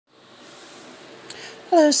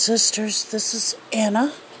Hello, sisters. This is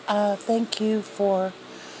Anna. Thank you for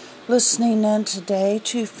listening in today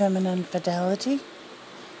to Feminine Fidelity.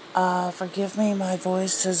 Forgive me, my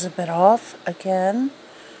voice is a bit off again.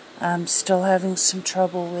 I'm still having some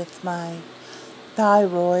trouble with my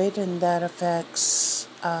thyroid, and that affects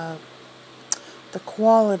the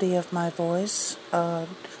quality of my voice.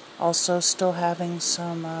 Also, still having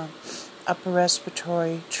some upper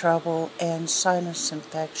respiratory trouble and sinus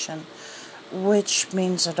infection, which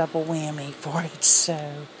means a double whammy for it,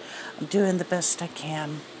 so I'm doing the best I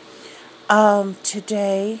can.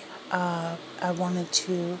 Today, I wanted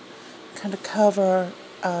to kind of cover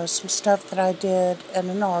some stuff that I did in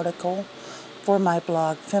an article for my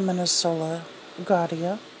blog, Feminist Sola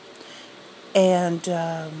Gratia, and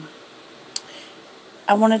I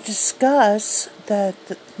want to discuss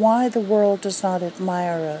why the world does not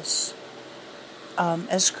admire us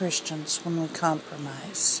as Christians when we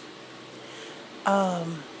compromise.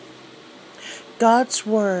 God's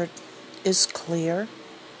word is clear,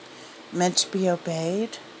 meant to be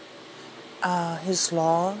obeyed. His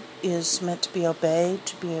law is meant to be obeyed,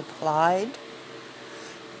 to be applied.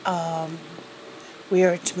 We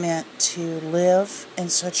are meant to live in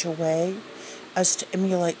such a way as to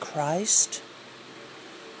emulate Christ.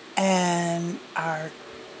 And our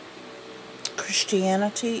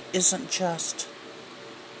Christianity isn't just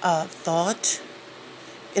thought.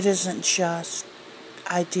 It isn't just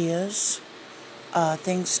ideas,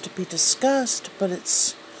 things to be discussed, but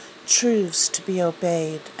it's truths to be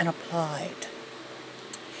obeyed and applied.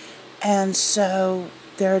 And so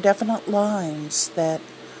there are definite lines that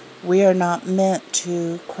we are not meant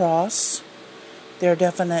to cross. There are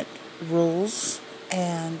definite rules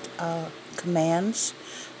and commands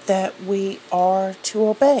that we are to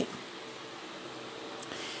obey.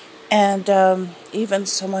 And even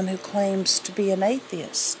someone who claims to be an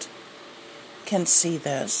atheist can see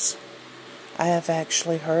this. I have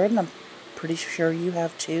actually heard, and I'm pretty sure you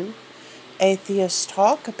have too, atheists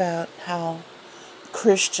talk about how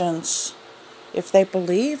Christians, if they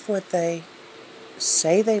believe what they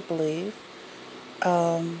say they believe,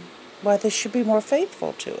 why they should be more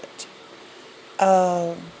faithful to it.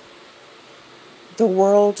 The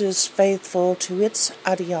world is faithful to its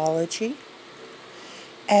ideology,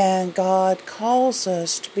 and God calls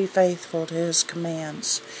us to be faithful to His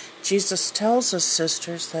commands. Jesus tells us,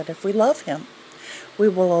 sisters, that if we love Him, we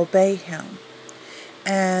will obey Him.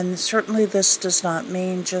 And certainly this does not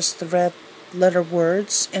mean just the red letter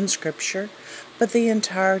words in Scripture, but the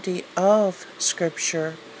entirety of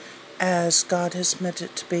Scripture as God has meant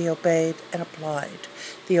it to be obeyed and applied.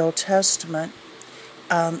 The Old Testament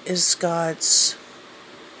is God's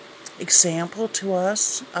example to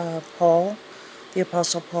us. The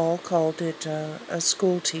Apostle Paul called it a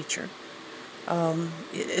school teacher.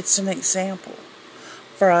 It's an example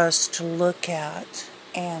for us to look at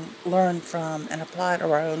and learn from and apply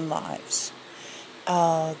to our own lives.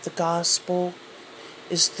 The gospel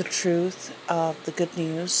is the truth of the good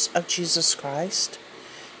news of Jesus Christ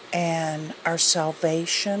and our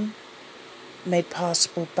salvation made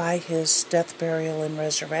possible by His death, burial, and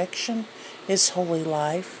resurrection, His holy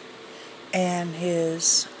life, and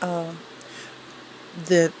His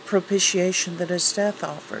the propitiation that His death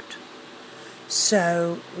offered.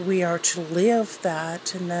 So we are to live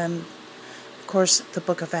that, and then, of course, the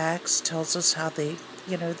book of Acts tells us how the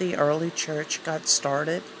early church got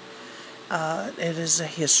started. It is a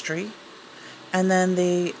history, and then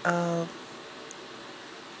the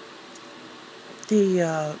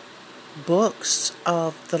books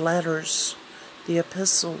of the letters, the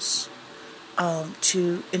epistles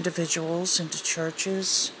to individuals and to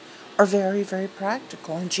churches are very, very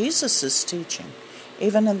practical. And Jesus' teaching,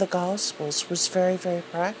 even in the Gospels, was very, very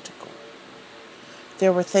practical.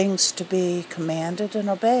 There were things to be commanded and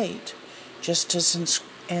obeyed, just as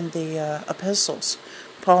in the epistles.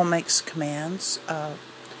 Paul makes commands,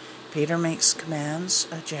 Peter makes commands,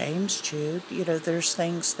 James, Jude. There's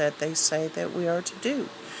things that they say that we are to do.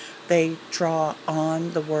 They draw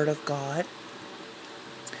on the Word of God.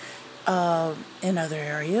 In other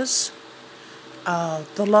areas,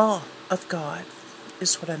 the law of God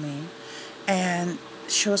is what I mean, and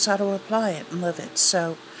show us how to apply it and live it.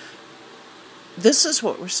 So this is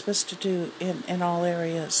what we're supposed to do in all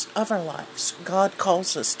areas of our lives. God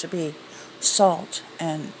calls us to be salt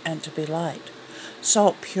and to be light.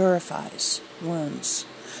 Salt purifies wounds.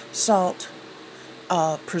 Salt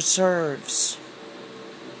preserves.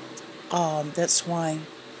 That's why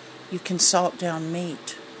you can salt down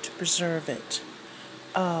meat to preserve it.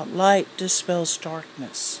 Light dispels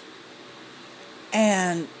darkness.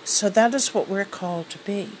 And so that is what we're called to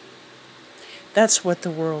be. That's what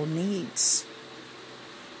the world needs.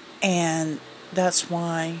 And that's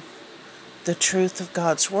why the truth of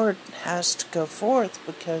God's Word has to go forth,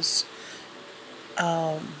 because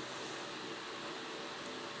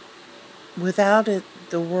without it,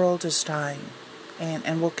 the world is dying,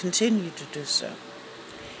 and will continue to do so.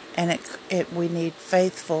 And we need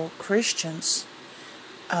faithful Christians,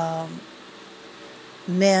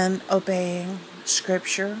 men obeying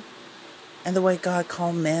Scripture and the way God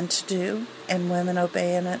called men to do, and women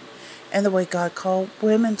obeying it and the way God called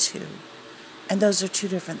women to. And those are two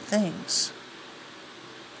different things.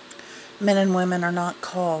 Men and women are not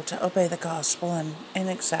called to obey the gospel in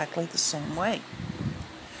exactly the same way.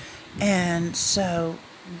 And so,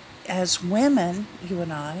 as women, you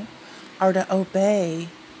and I are to obey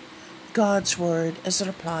God's Word as it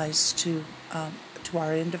applies to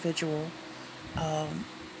our individual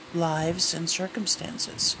lives and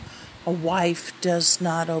circumstances. A wife does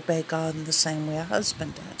not obey God in the same way a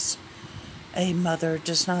husband does. A mother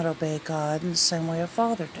does not obey God in the same way a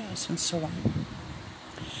father does, and so on.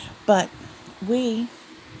 But we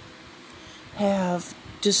have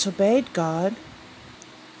disobeyed God.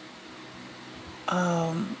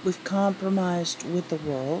 We've compromised with the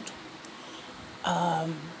world.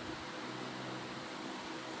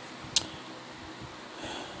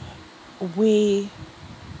 We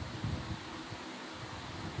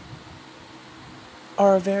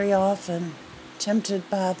are very often tempted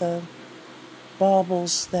by the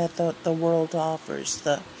baubles that the world offers,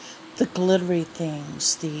 the glittery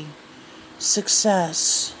things, the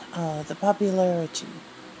success, the popularity,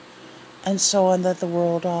 and so on that the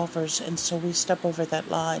world offers. And so we step over that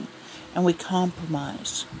line and we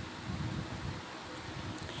compromise.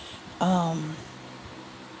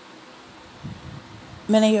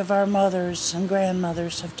 Many of our mothers and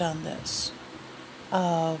grandmothers have done this.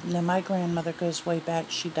 Now my grandmother goes way back.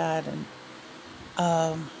 She died in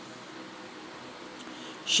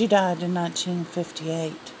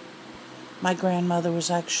 1958. My grandmother was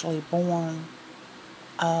actually born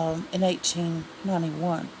in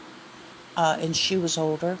 1891, and she was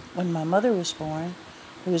older when my mother was born,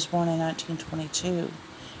 who was born in 1922,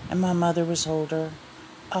 and my mother was older,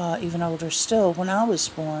 even older still, when I was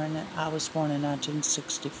born. I was born in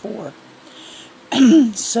 1964.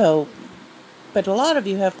 So, but a lot of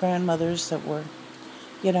you have grandmothers that were,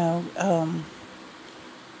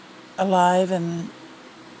 alive and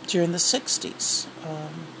during the 60s,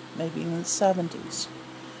 maybe even the 70s,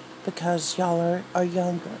 because y'all are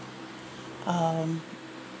younger. I'm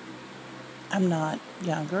not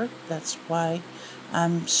younger. That's why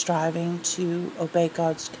I'm striving to obey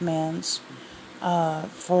God's commands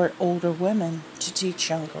for older women to teach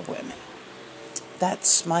younger women.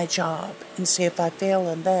 That's my job. And see, if I fail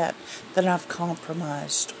in that, then I've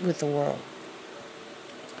compromised with the world.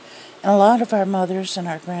 And a lot of our mothers and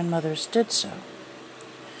our grandmothers did so.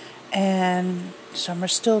 And some are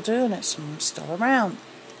still doing it. Some are still around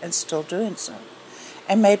and still doing so.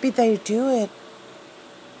 And maybe they do it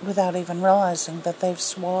without even realizing that they've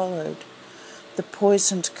swallowed the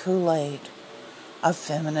poisoned Kool-Aid of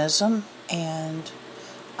feminism, and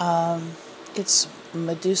it's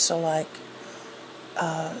Medusa-like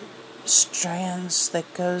strands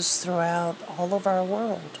that goes throughout all of our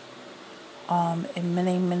world, in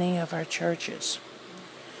many, many of our churches.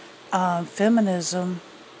 Feminism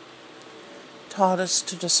taught us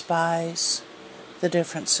to despise the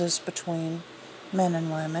differences between men and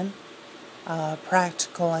women.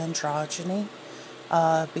 Practical androgyny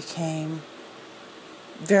became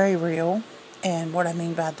very real, and what I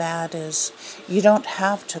mean by that is you don't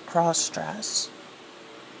have to cross-dress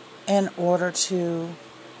in order to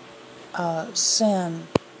sin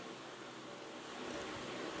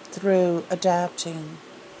through adapting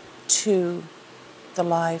to the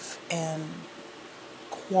life and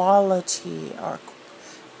quality, or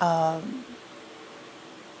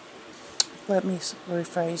let me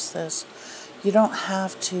rephrase this. You don't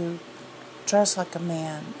have to dress like a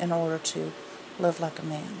man in order to live like a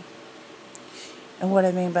man. And what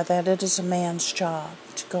I mean by that, it is a man's job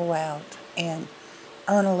to go out and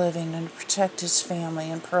earn a living and protect his family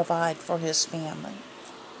and provide for his family.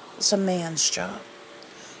 It's a man's job.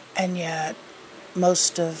 And yet,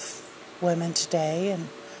 most of women today, and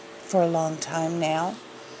for a long time now,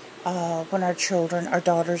 when our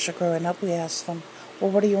daughters are growing up, we ask them,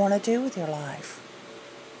 well, what do you want to do with your life?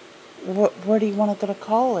 Where do you want to go to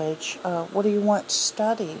college? What do you want to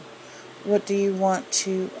study? What do you want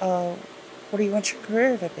your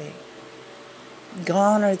career to be?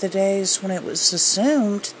 Gone are the days when it was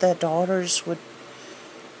assumed that daughters would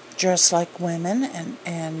dress like women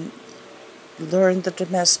and learn the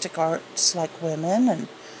domestic arts like women, and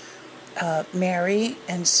marry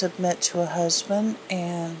and submit to a husband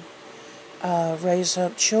and raise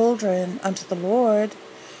up children unto the Lord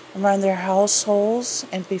and run their households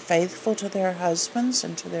and be faithful to their husbands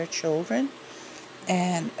and to their children,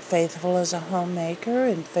 and faithful as a homemaker,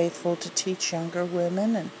 and faithful to teach younger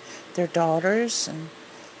women and their daughters and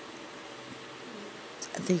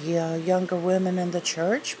the younger women in the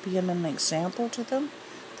church, being an example to them.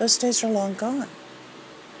 Those days are long gone.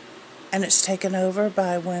 And it's taken over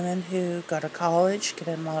by women who go to college, get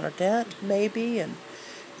in a lot of debt, maybe, and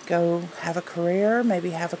go have a career, maybe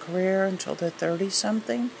have a career until they're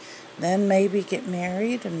 30-something, then maybe get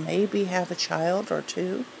married and maybe have a child or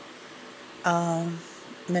two.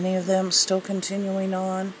 Many of them still continuing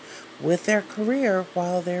on with their career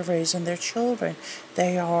while they're raising their children.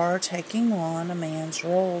 They are taking on a man's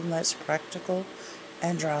role, and that's practical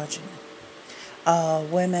androgyny.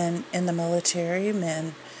 Women in the military,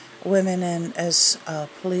 women as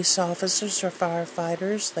police officers or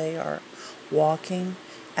firefighters, they are walking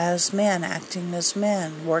as men, acting as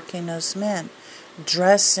men, working as men,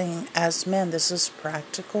 dressing as men. This is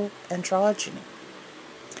practical androgyny.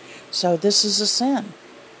 So this is a sin.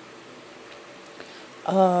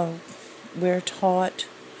 We're taught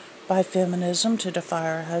by feminism to defy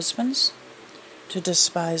our husbands, to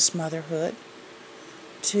despise motherhood,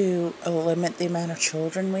 to limit the amount of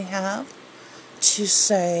children we have, to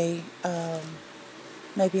say,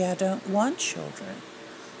 maybe I don't want children,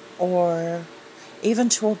 or even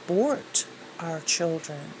to abort our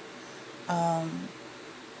children.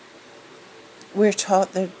 We're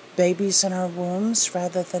taught that babies in our wombs,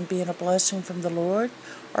 rather than being a blessing from the Lord,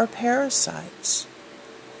 are parasites.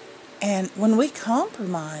 And when we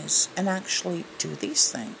compromise and actually do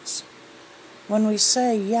these things, when we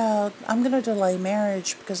say, yeah, I'm going to delay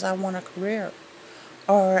marriage because I want a career,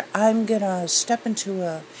 or I'm going to step into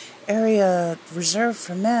a area reserved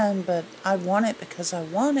for men, but I want it because I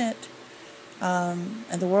want it, and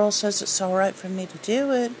the world says it's all right for me to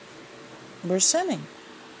do it, we're sinning.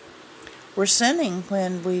 We're sinning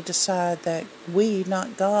when we decide that we,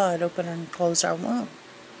 not God, open and close our womb.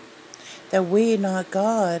 That we, not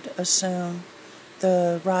God, assume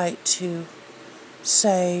the right to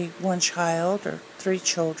say one child or 3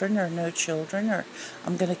 children or no children, or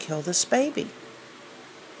I'm going to kill this baby.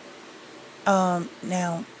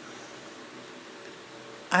 Now,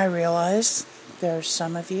 I realize there are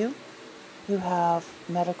some of you who have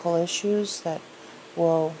medical issues that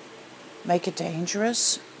will make it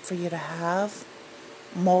dangerous for you to have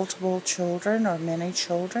multiple children or many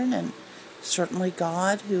children, and certainly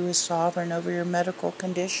God, who is sovereign over your medical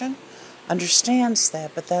condition, understands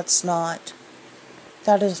that, but that is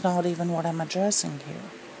not even what I'm addressing here.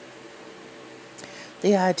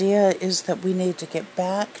 The idea is that we need to get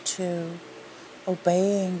back to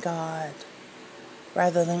obeying God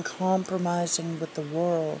rather than compromising with the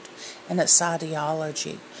world and its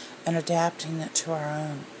ideology and adapting it to our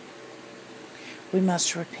own. We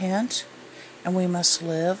must repent, and we must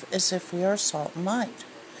live as if we are salt and light.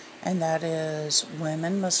 And that is,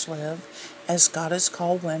 women must live as God has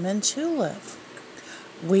called women to live.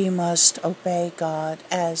 We must obey God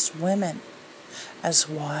as women, as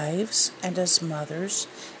wives and as mothers,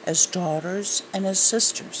 as daughters and as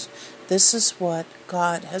sisters. This is what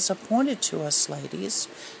God has appointed to us, ladies.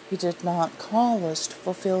 He did not call us to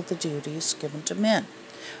fulfill the duties given to men,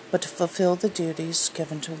 but to fulfill the duties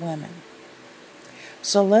given to women.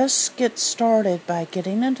 So let's get started by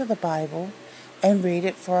getting into the Bible and read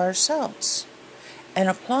it for ourselves and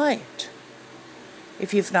apply it.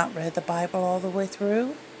 If you've not read the Bible all the way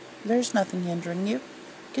through, there's nothing hindering you.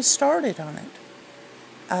 Get started on it.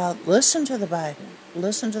 Listen to the Bible.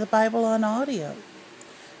 Listen to the Bible on audio.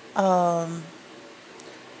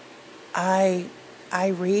 I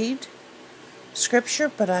read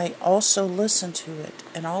Scripture, but I also listen to it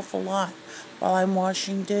an awful lot while I'm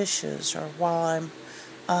washing dishes, or while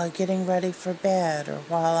I'm getting ready for bed, or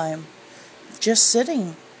while I'm just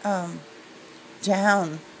sitting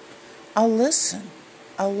down. I'll listen,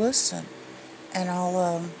 and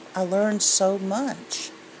I learn so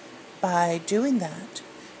much by doing that.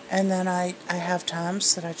 And then I have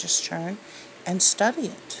times that I just turn and study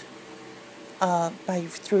it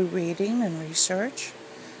through reading and research.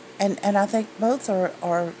 And I think both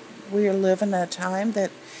we are living a time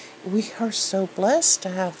that we are so blessed to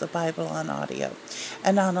have the Bible on audio.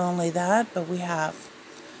 And not only that, but we have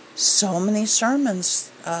so many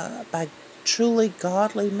sermons by truly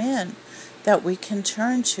godly men that we can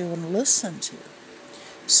turn to and listen to.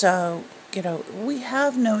 So, we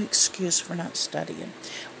have no excuse for not studying.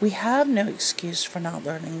 We have no excuse for not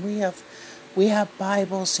learning. We have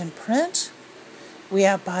Bibles in print. We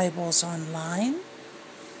have Bibles online.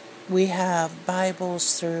 We have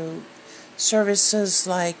Bibles through services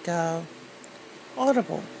like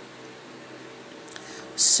audible.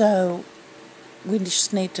 So we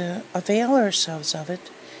just need to avail ourselves of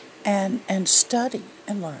it and study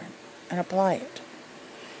and learn and apply it.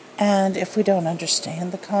 And if we don't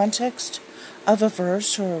understand the context of a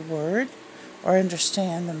verse or a word or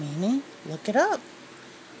understand the meaning, look it up.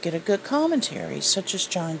 Get a good commentary, such as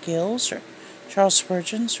John Gill's or Charles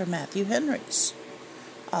Spurgeon's or Matthew Henry's.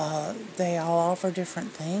 They all offer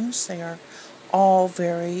different things. They are all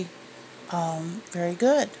very, very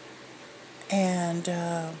good. And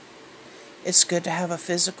it's good to have a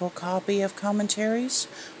physical copy of commentaries,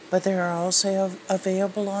 but they are also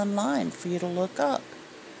available online for you to look up.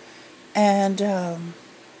 And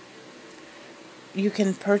you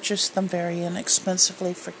can purchase them very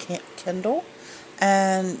inexpensively for Kindle,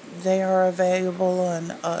 and they are available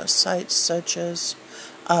on sites such as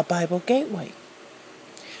Bible Gateway.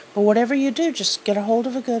 But whatever you do, just get a hold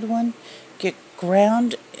of a good one, get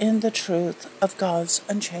grounded in the truth of God's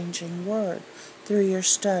unchanging Word through your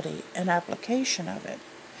study and application of it.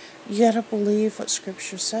 You got to believe what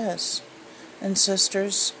Scripture says. And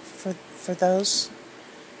sisters, for those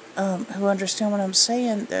who understand what I'm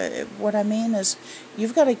saying, what I mean is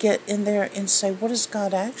you've got to get in there and say, what does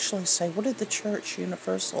God actually say? What did the Church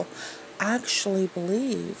Universal actually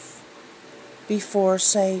believe? Before,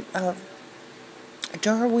 say,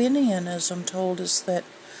 Darwinianism told us that,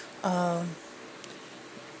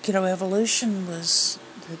 evolution was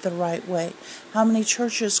the right way. How many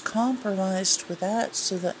churches compromised with that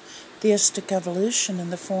so that theistic evolution in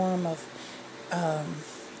the form of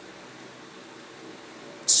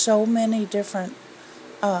so many different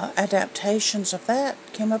adaptations of that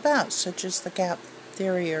came about, such as the gap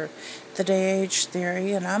theory or the day-age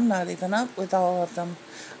theory, and I'm not even up with all of them,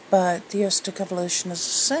 but theistic evolution is a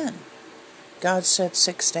sin. God said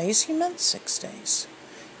 6 days, He meant 6 days.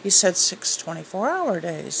 He said 6 24-hour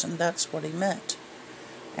days, and that's what He meant.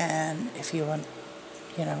 And if you want,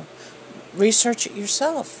 research it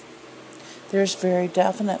yourself. There's very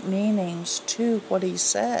definite meanings to what He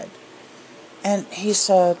said. And He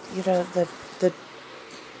said,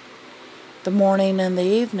 the morning and the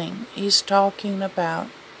evening. He's talking about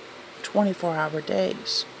 24-hour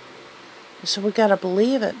days. So we got to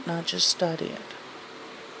believe it, not just study it.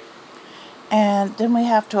 And then we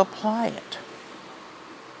have to apply it.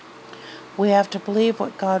 We have to believe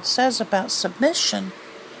what God says about submission,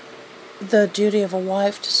 the duty of a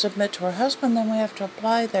wife to submit to her husband. Then we have to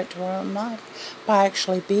apply that to our own life by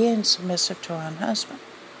actually being submissive to our own husband.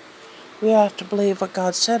 We have to believe what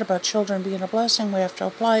God said about children being a blessing. We have to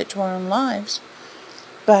apply it to our own lives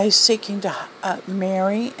by seeking to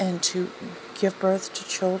marry and to give birth to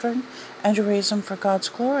children and to raise them for God's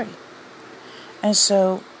glory. And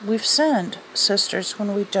so we've sinned, sisters,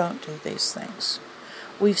 when we don't do these things.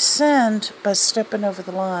 We've sinned by stepping over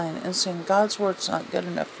the line and saying God's word's not good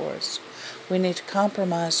enough for us. We need to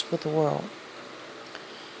compromise with the world.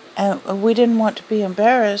 And we didn't want to be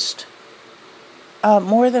embarrassed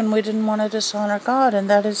more than we didn't want to dishonor God, and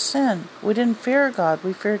that is sin. We didn't fear God,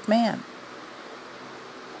 we feared man.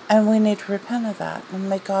 And we need to repent of that, and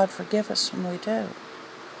may God forgive us when we do.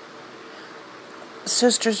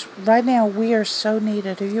 Sisters, right now we are so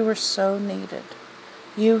needed, you are so needed.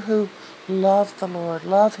 You who love the Lord,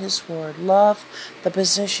 love His Word, love the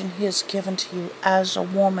position He has given to you as a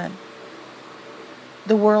woman.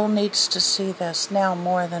 The world needs to see this now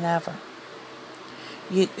more than ever.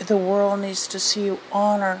 The world needs to see you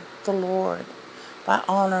honor the Lord by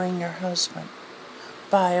honoring your husband,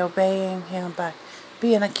 by obeying Him, by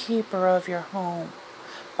being a keeper of your home,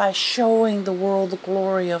 by showing the world the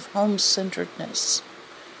glory of home-centeredness,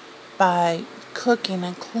 by cooking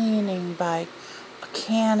and cleaning, by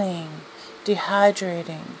canning,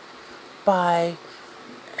 dehydrating, by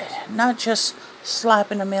not just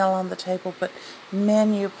slapping a meal on the table, but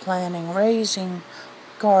menu planning, raising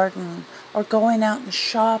garden, or going out and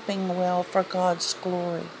shopping well for God's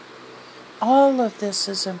glory. All of this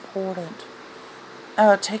is important.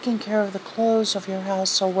 Taking care of the clothes of your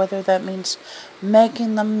household, whether that means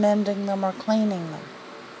making them, mending them, or cleaning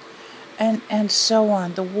them. And so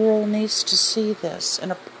on. The world needs to see this in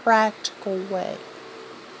a practical way.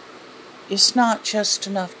 It's not just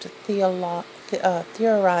enough to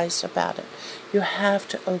theorize about it. You have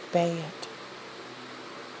to obey it.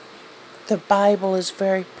 The Bible is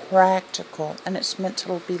very practical, and it's meant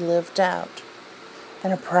to be lived out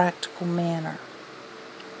in a practical manner.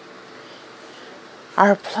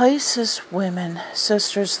 Our place as women,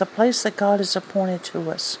 sisters, the place that God has appointed to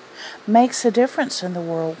us, makes a difference in the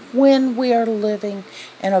world when we are living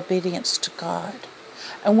in obedience to God.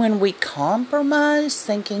 And when we compromise,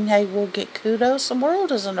 thinking, hey, we'll get kudos, the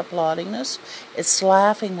world isn't applauding us. It's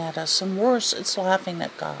laughing at us, and worse, it's laughing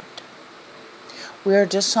at God. We are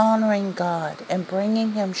dishonoring God and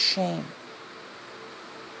bringing Him shame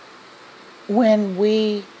when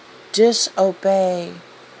we disobey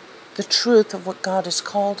the truth of what God has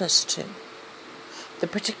called us to, the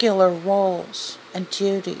particular roles and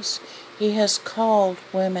duties He has called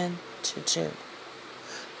women to do,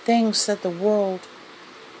 things that the world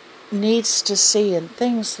needs to see and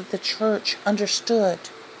things that the church understood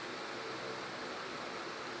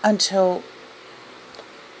until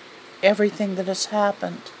everything that has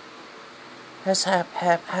happened has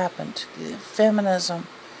happened. Feminism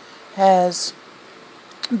has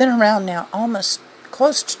been around now almost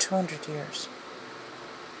close to 200 years.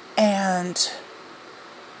 And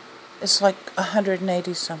it's like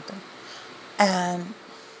 180 something. And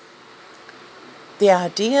the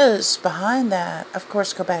ideas behind that, of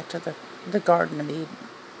course, go back to the Garden of Eden.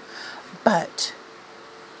 But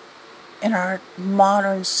in our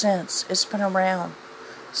modern sense, it's been around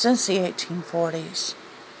since the 1840s.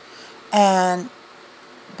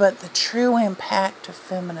 But the true impact of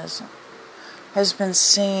feminism has been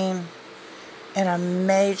seen in a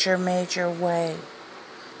major, major way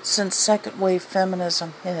since second wave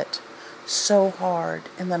feminism hit so hard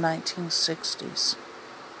in the 1960s.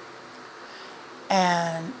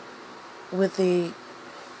 And with the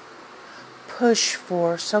push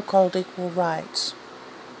for so-called equal rights,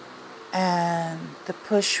 and the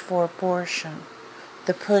push for abortion,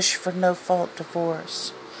 the push for no-fault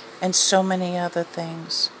divorce, and so many other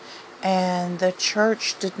things. And the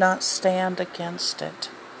church did not stand against it.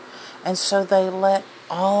 And so they let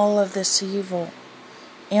all of this evil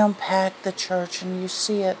impact the church, and you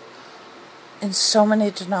see it in so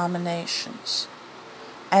many denominations.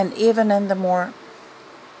 And even in the more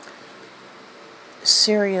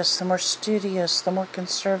serious, the more studious, the more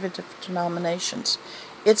conservative denominations,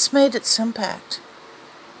 it's made its impact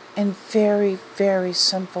in very, very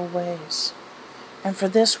sinful ways. And for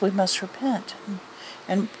this we must repent.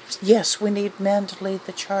 And yes, we need men to lead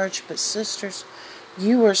the charge, but sisters,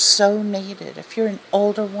 you are so needed. If you're an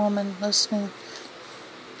older woman listening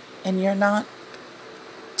and you're not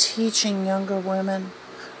teaching younger women,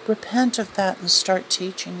 repent of that and start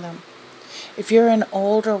teaching them. If you're an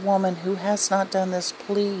older woman who has not done this,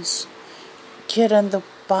 please get in the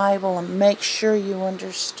Bible and make sure you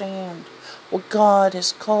understand what God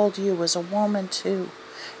has called you as a woman to,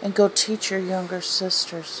 and go teach your younger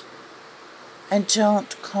sisters. And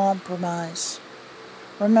don't compromise.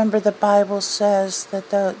 Remember, the Bible says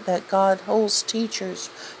that God holds teachers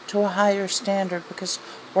to a higher standard, because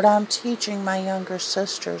what I'm teaching my younger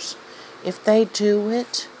sisters, if they do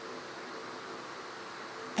it,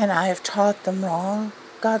 and I have taught them wrong,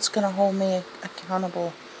 God's going to hold me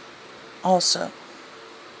accountable also.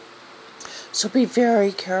 So be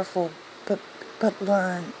very careful, but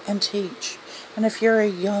learn and teach. And if you're a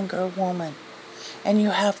younger woman and you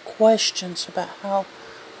have questions about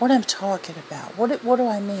what I'm talking about, what do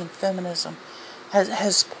I mean feminism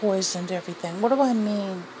has poisoned everything? What do I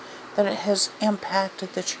mean that it has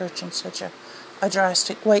impacted the church in such a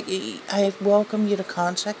drastic way? I welcome you to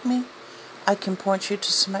contact me. I can point you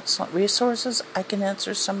to some excellent resources. I can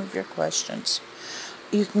answer some of your questions.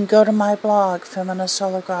 You can go to my blog, Femina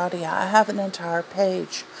Sola Gratia. I have an entire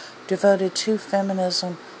page devoted to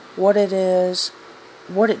feminism, what it is,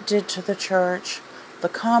 what it did to the church, the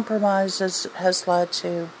compromises it has led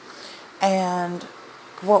to, and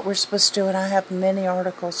what we're supposed to do. And I have many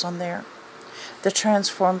articles on there. The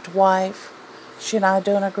Transformed Wife, she and I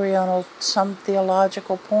don't agree on some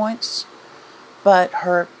theological points, but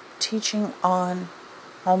her teaching on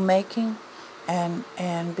homemaking and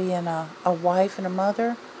being a wife and a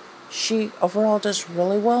mother, she overall does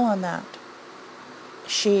really well on that.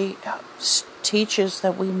 She teaches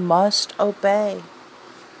that we must obey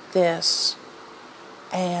this,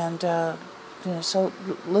 and so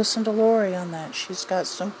listen to Lori on that. She's got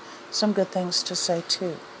some good things to say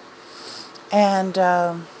too. And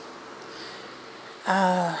God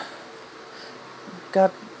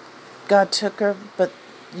took her, but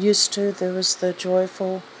there was the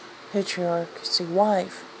joyful patriarchy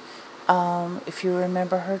wife. If you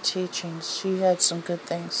remember her teachings, she had some good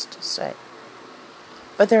things to say.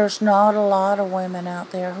 But there's not a lot of women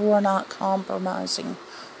out there who are not compromising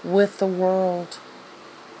with the world.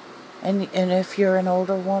 And if you're an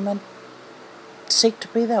older woman, seek to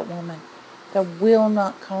be that woman that will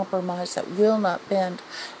not compromise, that will not bend,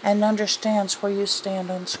 and understands where you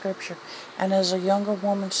stand on Scripture. And as a younger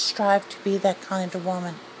woman, strive to be that kind of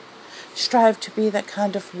woman. Strive to be that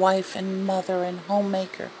kind of wife and mother and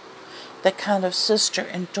homemaker. that kind of sister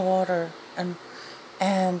and daughter and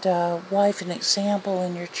wife and example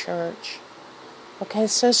in your church. Okay,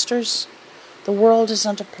 sisters? The world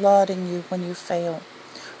isn't applauding you when you fail.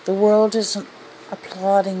 The world isn't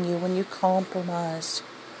applauding you when you compromise.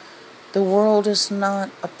 The world is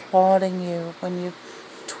not applauding you when you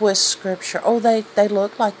twist scripture. Oh, they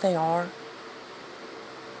look like they are,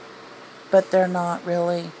 but they're not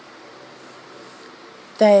really.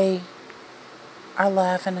 They are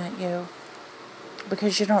laughing at you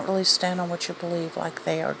because you don't really stand on what you believe like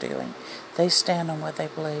they are doing. They stand on what they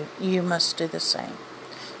believe. You must do the same.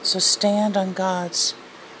 So stand on God's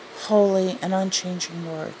holy and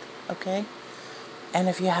unchanging word, okay? And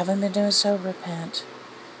if you haven't been doing so, repent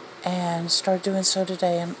and start doing so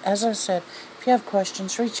today. And as I said, if you have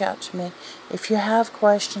questions, reach out to me. If you have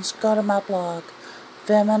questions, go to my blog,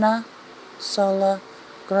 Femina Sola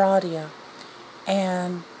Gratia,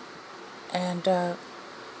 and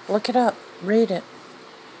look it up, read it.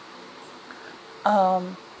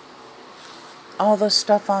 All the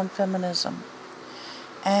stuff on feminism.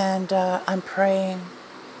 And I'm praying.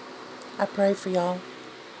 I pray for y'all.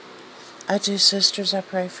 I do, sisters. I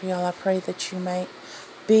pray for y'all. I pray that you may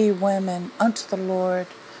be women unto the Lord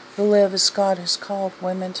who live as God has called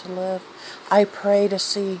women to live. I pray to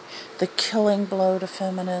see the killing blow to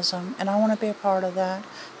feminism. And I want to be a part of that.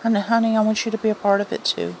 And honey, I want you to be a part of it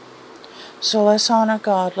too. So let's honor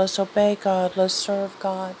God. Let's obey God. Let's serve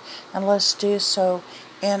God. And let's do so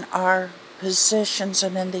in our positions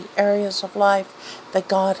and in the areas of life that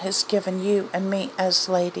God has given you and me as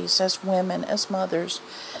ladies, as women, as mothers,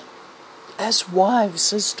 as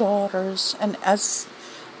wives, as daughters, and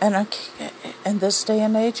in this day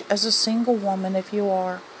and age, as a single woman, if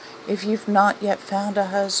you've not yet found a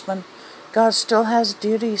husband, God still has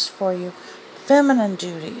duties for you, feminine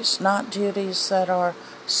duties, not duties that are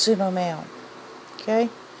pseudo-male. Okay,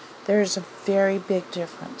 there's a very big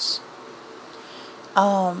difference.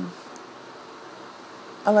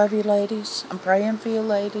 I love you, ladies. I'm praying for you,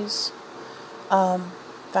 ladies.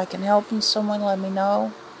 If I can help in someone, let me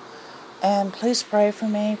know. And please pray for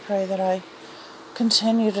me. Pray that I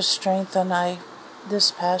continue to strengthen.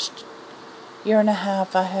 This past year and a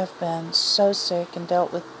half, I have been so sick and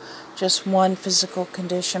dealt with just one physical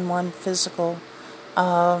condition, one physical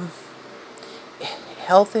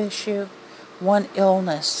health issue, one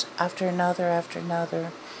illness after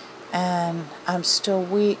another. And I'm still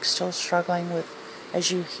weak, still struggling with, as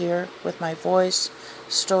you hear, with my voice,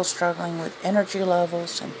 still struggling with energy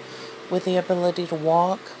levels and with the ability to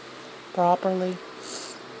walk properly.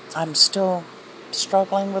 I'm still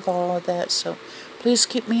struggling with all of that, so please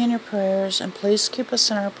keep me in your prayers, and please keep us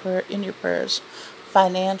in your prayers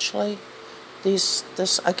financially. This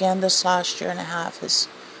last year and a half has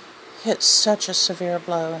hit such a severe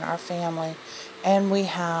blow in our family, and we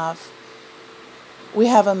have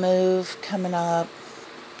a move coming up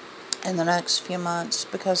in the next few months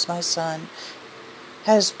because my son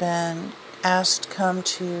has been asked to come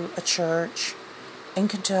to a church in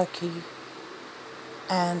Kentucky,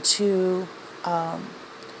 and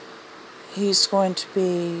he's going to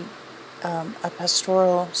be a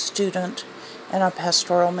pastoral student and a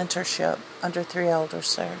pastoral mentorship under 3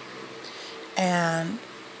 elders there. And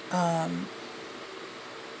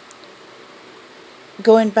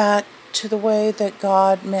going back to the way that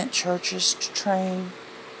God meant churches to train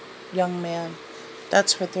young men.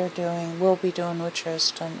 That's what they're doing. We'll be doing with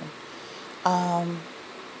Tristan.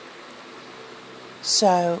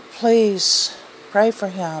 So please pray for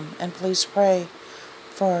him, and please pray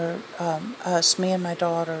for us, me and my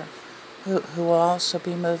daughter, who will also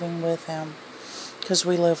be moving with him, because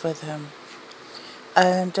we live with him.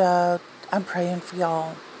 And I'm praying for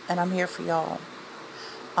y'all, and I'm here for y'all,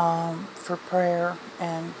 for prayer,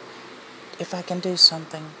 and if I can do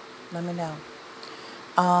something, let me know.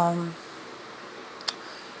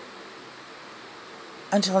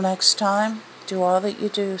 Until next time, do all that you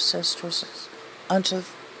do, sisters,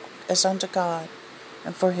 as unto God,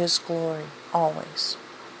 and for His glory, always.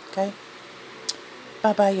 Okay?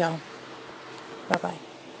 Bye-bye, y'all. Bye-bye.